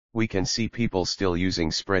We can see people still using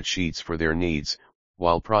spreadsheets for their needs,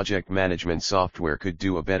 while project management software could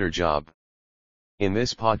do a better job. In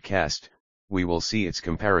this podcast, we will see its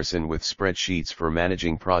comparison with spreadsheets for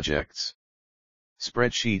managing projects.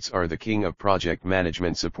 Spreadsheets are the king of project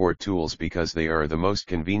management support tools because they are the most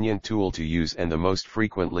convenient tool to use and the most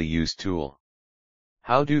frequently used tool.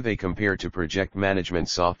 How do they compare to project management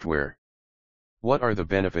software? What are the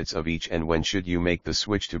benefits of each and when should you make the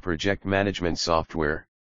switch to project management software?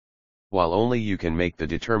 While only you can make the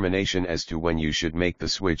determination as to when you should make the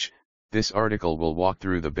switch, this article will walk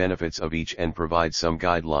through the benefits of each and provide some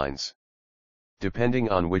guidelines. Depending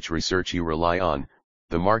on which research you rely on,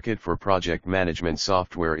 the market for project management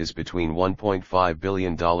software is between $1.5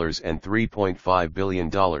 billion and $3.5 billion.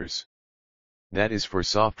 That is for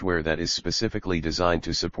software that is specifically designed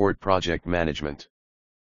to support project management.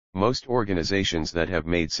 Most organizations that have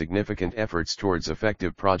made significant efforts towards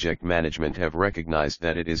effective project management have recognized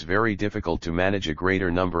that it is very difficult to manage a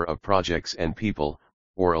greater number of projects and people,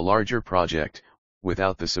 or a larger project,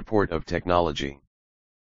 without the support of technology.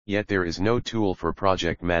 Yet there is no tool for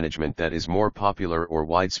project management that is more popular or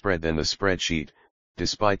widespread than the spreadsheet,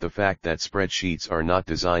 despite the fact that spreadsheets are not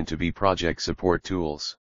designed to be project support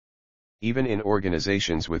tools. Even in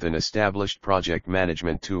organizations with an established project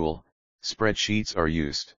management tool, spreadsheets are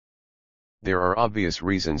used. There are obvious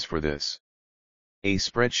reasons for this. A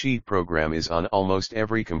spreadsheet program is on almost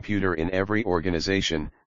every computer in every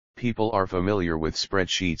organization, people are familiar with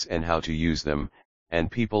spreadsheets and how to use them, and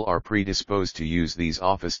people are predisposed to use these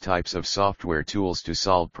office types of software tools to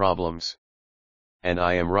solve problems. And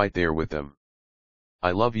I am right there with them.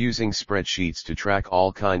 I love using spreadsheets to track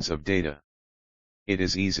all kinds of data. It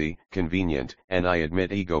is easy, convenient, and I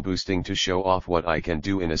admit ego-boosting to show off what I can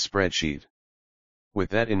do in a spreadsheet. With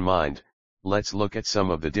that in mind, let's look at some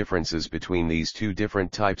of the differences between these two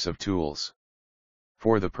different types of tools.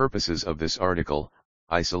 For the purposes of this article,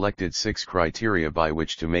 I selected 6 criteria by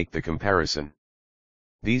which to make the comparison.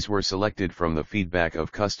 These were selected from the feedback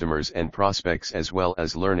of customers and prospects as well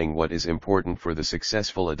as learning what is important for the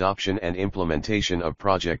successful adoption and implementation of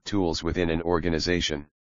project tools within an organization.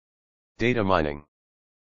 Data mining.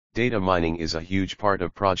 Data mining is a huge part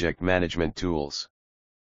of project management tools.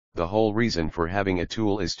 The whole reason for having a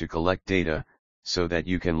tool is to collect data, so that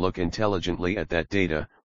you can look intelligently at that data,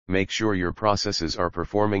 make sure your processes are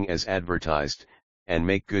performing as advertised, and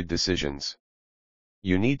make good decisions.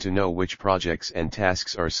 You need to know which projects and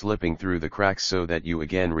tasks are slipping through the cracks so that you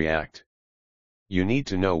again react. You need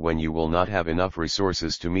to know when you will not have enough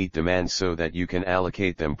resources to meet demand so that you can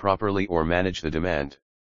allocate them properly or manage the demand.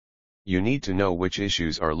 You need to know which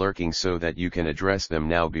issues are lurking so that you can address them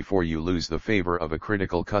now before you lose the favor of a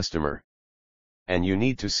critical customer. And you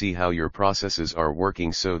need to see how your processes are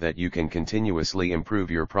working so that you can continuously improve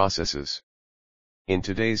your processes. In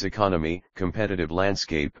today's economy, competitive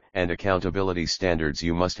landscape, and accountability standards,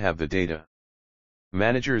 you must have the data.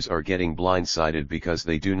 Managers are getting blindsided because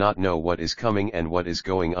they do not know what is coming and what is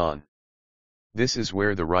going on. This is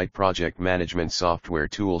where the right project management software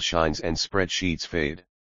tool shines and spreadsheets fade.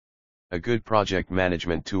 A good project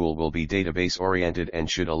management tool will be database-oriented and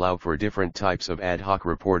should allow for different types of ad hoc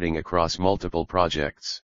reporting across multiple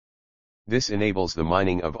projects. This enables the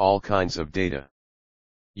mining of all kinds of data.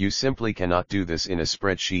 You simply cannot do this in a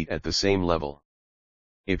spreadsheet at the same level.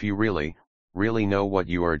 If you really know what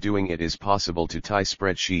you are doing, it is possible to tie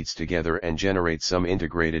spreadsheets together and generate some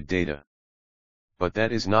integrated data. But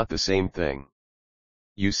that is not the same thing.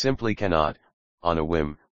 You simply cannot, on a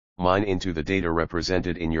whim, mine into the data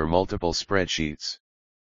represented in your multiple spreadsheets.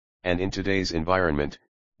 And in today's environment,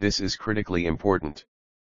 this is critically important.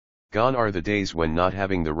 Gone are the days when not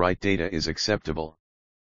having the right data is acceptable.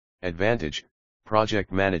 Advantage: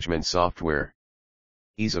 project management software.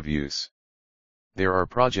 Ease of use. There are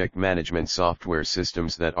project management software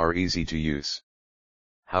systems that are easy to use.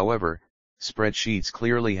 However, spreadsheets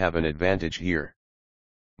clearly have an advantage here.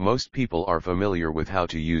 Most people are familiar with how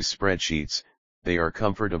to use spreadsheets, they are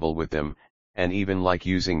comfortable with them, and even like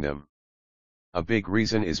using them. A big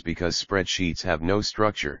reason is because spreadsheets have no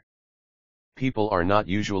structure. People are not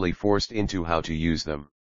usually forced into how to use them.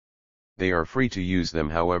 They are free to use them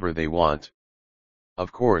however they want.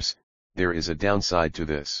 Of course, there is a downside to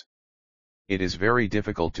this. It is very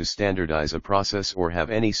difficult to standardize a process or have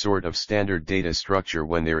any sort of standard data structure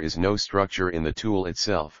when there is no structure in the tool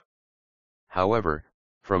itself. However,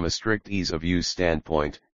 from a strict ease of use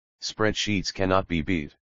standpoint, spreadsheets cannot be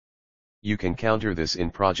beat. You can counter this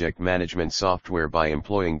in project management software by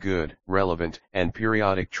employing good, relevant, and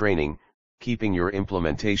periodic training, keeping your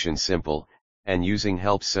implementation simple, and using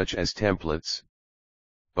help such as templates.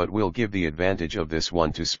 But we'll give the advantage of this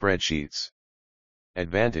one to spreadsheets.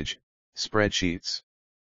 Advantage: spreadsheets.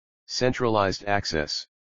 Centralized access.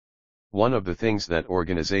 One of the things that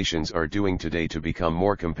organizations are doing today to become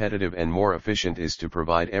more competitive and more efficient is to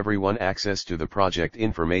provide everyone access to the project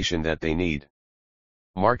information that they need.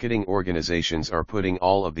 Marketing organizations are putting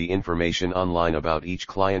all of the information online about each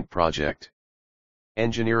client project.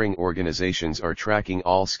 Engineering organizations are tracking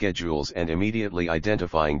all schedules and immediately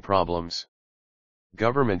identifying problems.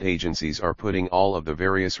 Government agencies are putting all of the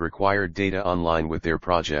various required data online with their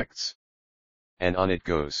projects. And on it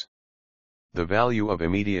goes. The value of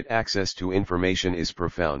immediate access to information is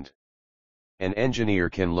profound. An engineer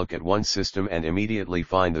can look at one system and immediately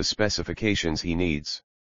find the specifications he needs.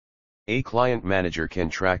 A client manager can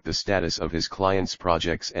track the status of his client's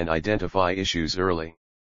projects and identify issues early.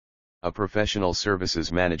 A professional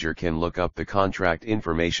services manager can look up the contract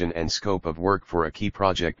information and scope of work for a key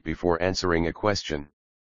project before answering a question.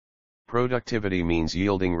 Productivity means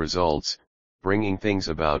yielding results, bringing things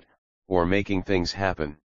about, or making things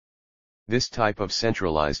happen. This type of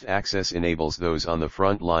centralized access enables those on the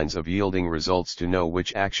front lines of yielding results to know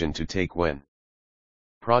which action to take when.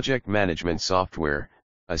 Project management software,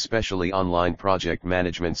 especially online project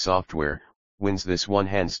management software, wins this one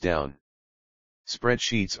hands down.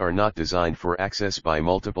 Spreadsheets are not designed for access by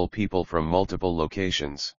multiple people from multiple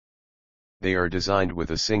locations. They are designed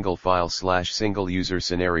with a single file/single user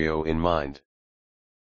scenario in mind.